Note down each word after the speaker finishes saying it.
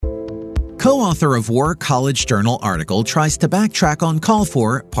Co-author of War College Journal article tries to backtrack on call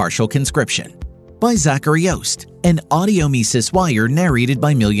for partial conscription by Zachary Yost, an audio Mises Wire narrated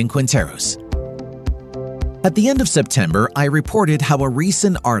by Millian Quinteros. At the end of September, I reported how a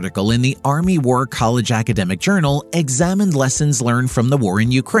recent article in the Army War College Academic Journal examined lessons learned from the war in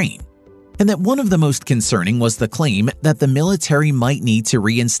Ukraine, and that one of the most concerning was the claim that the military might need to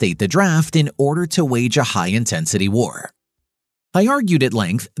reinstate the draft in order to wage a high-intensity war. I argued at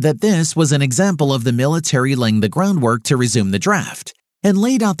length that this was an example of the military laying the groundwork to resume the draft, and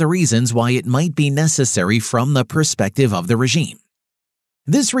laid out the reasons why it might be necessary from the perspective of the regime.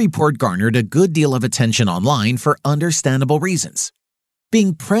 This report garnered a good deal of attention online for understandable reasons.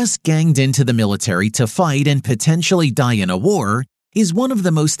 Being press-ganged into the military to fight and potentially die in a war is one of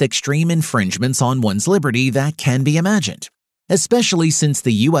the most extreme infringements on one's liberty that can be imagined, especially since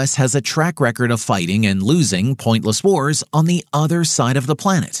the U.S. has a track record of fighting and losing pointless wars on the other side of the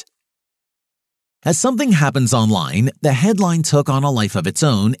planet. As something happens online, the headline took on a life of its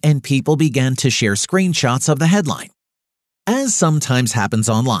own and people began to share screenshots of the headline. As sometimes happens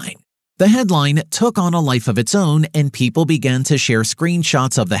online, the headline took on a life of its own and people began to share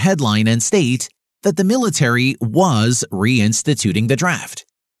screenshots of the headline and state that the military was reinstituting the draft,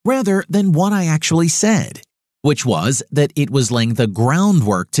 rather than what I actually said, which was that it was laying the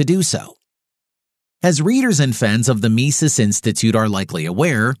groundwork to do so. As readers and fans of the Mises Institute are likely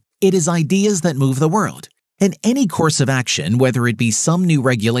aware, it is ideas that move the world, and any course of action, whether it be some new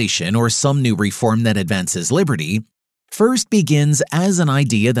regulation or some new reform that advances liberty, first begins as an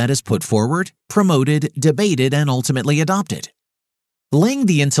idea that is put forward, promoted, debated, and ultimately adopted. Laying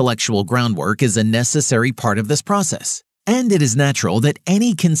the intellectual groundwork is a necessary part of this process, and it is natural that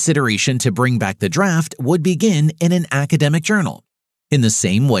any consideration to bring back the draft would begin in an academic journal, in the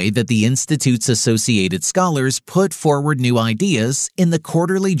same way that the Institute's associated scholars put forward new ideas in the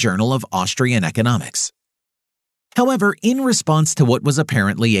Quarterly Journal of Austrian Economics. However, in response to what was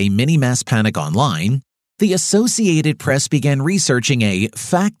apparently a mini-mass panic online, the Associated Press began researching a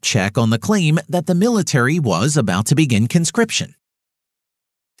fact check on the claim that the military was about to begin conscription.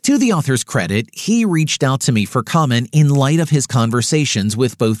 To the author's credit, he reached out to me for comment in light of his conversations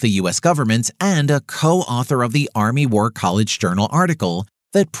with both the U.S. government and a co-author of the Army War College Journal article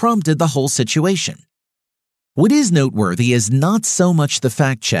that prompted the whole situation. What is noteworthy is not so much the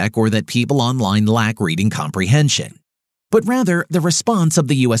fact check or that people online lack reading comprehension, but rather the response of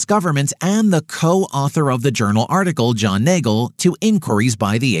the U.S. government and the co-author of the journal article, John Nagel, to inquiries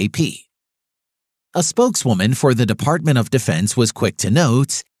by the AP. A spokeswoman for the Department of Defense was quick to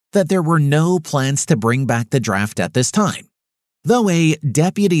note that there were no plans to bring back the draft at this time, though a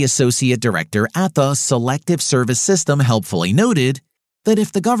deputy associate director at the Selective Service System helpfully noted that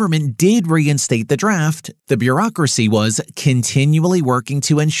if the government did reinstate the draft, the bureaucracy was continually working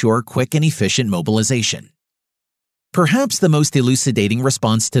to ensure quick and efficient mobilization. Perhaps the most elucidating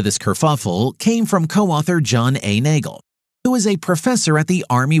response to this kerfuffle came from co-author John A. Nagel, who is a professor at the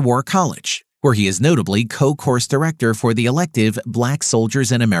Army War College, where he is notably co-course director for the elective Black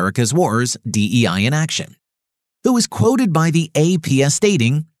Soldiers in America's Wars, DEI in Action, who is quoted by the AP as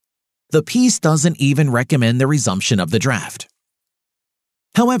stating, "The piece doesn't even recommend the resumption of the draft."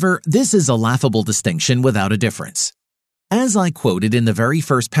 However, this is a laughable distinction without a difference. As I quoted in the very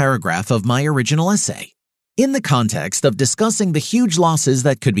first paragraph of my original essay, in the context of discussing the huge losses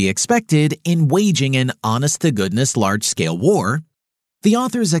that could be expected in waging an honest-to-goodness large-scale war, the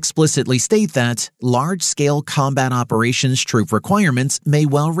authors explicitly state that large-scale combat operations troop requirements may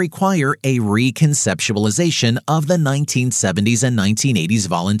well require a reconceptualization of the 1970s and 1980s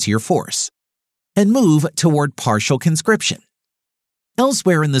volunteer force, and move toward partial conscription.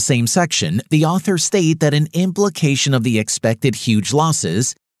 Elsewhere in the same section, the authors state that an implication of the expected huge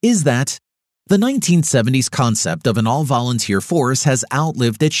losses is that the 1970s concept of an all-volunteer force has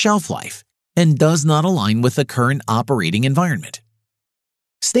outlived its shelf life and does not align with the current operating environment.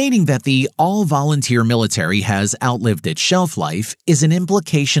 Stating that the all-volunteer military has outlived its shelf life is an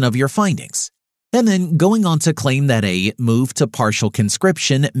implication of your findings, and then going on to claim that a move to partial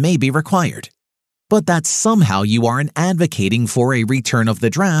conscription may be required, but that somehow you aren't advocating for a return of the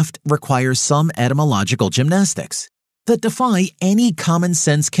draft requires some etymological gymnastics that defy any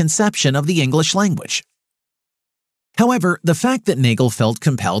common-sense conception of the English language. However, the fact that Nagel felt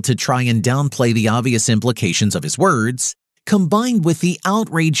compelled to try and downplay the obvious implications of his words, combined with the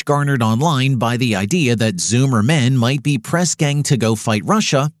outrage garnered online by the idea that Zoomer men might be press-ganged to go fight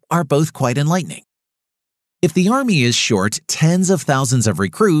Russia, are both quite enlightening. If the Army is short tens of thousands of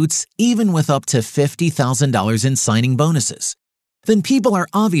recruits, even with up to $50,000 in signing bonuses, then people are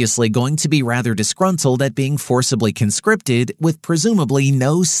obviously going to be rather disgruntled at being forcibly conscripted with presumably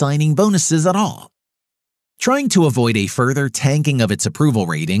no signing bonuses at all. Trying to avoid a further tanking of its approval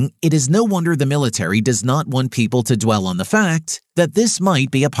rating, it is no wonder the military does not want people to dwell on the fact that this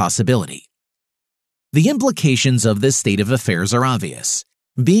might be a possibility. The implications of this state of affairs are obvious.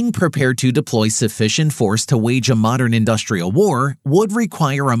 Being prepared to deploy sufficient force to wage a modern industrial war would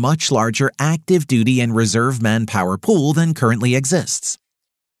require a much larger active duty and reserve manpower pool than currently exists.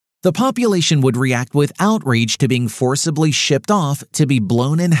 The population would react with outrage to being forcibly shipped off to be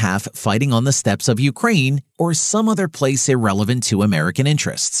blown in half fighting on the steppes of Ukraine or some other place irrelevant to American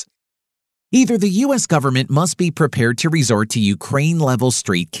interests. Either the U.S. government must be prepared to resort to Ukraine-level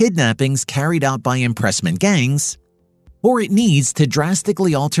street kidnappings carried out by impressment gangs, or it needs to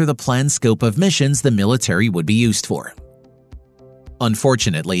drastically alter the planned scope of missions the military would be used for.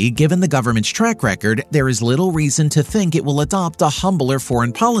 Unfortunately, given the government's track record, there is little reason to think it will adopt a humbler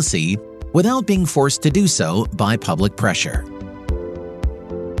foreign policy without being forced to do so by public pressure.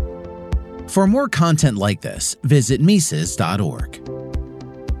 For more content like this, visit Mises.org.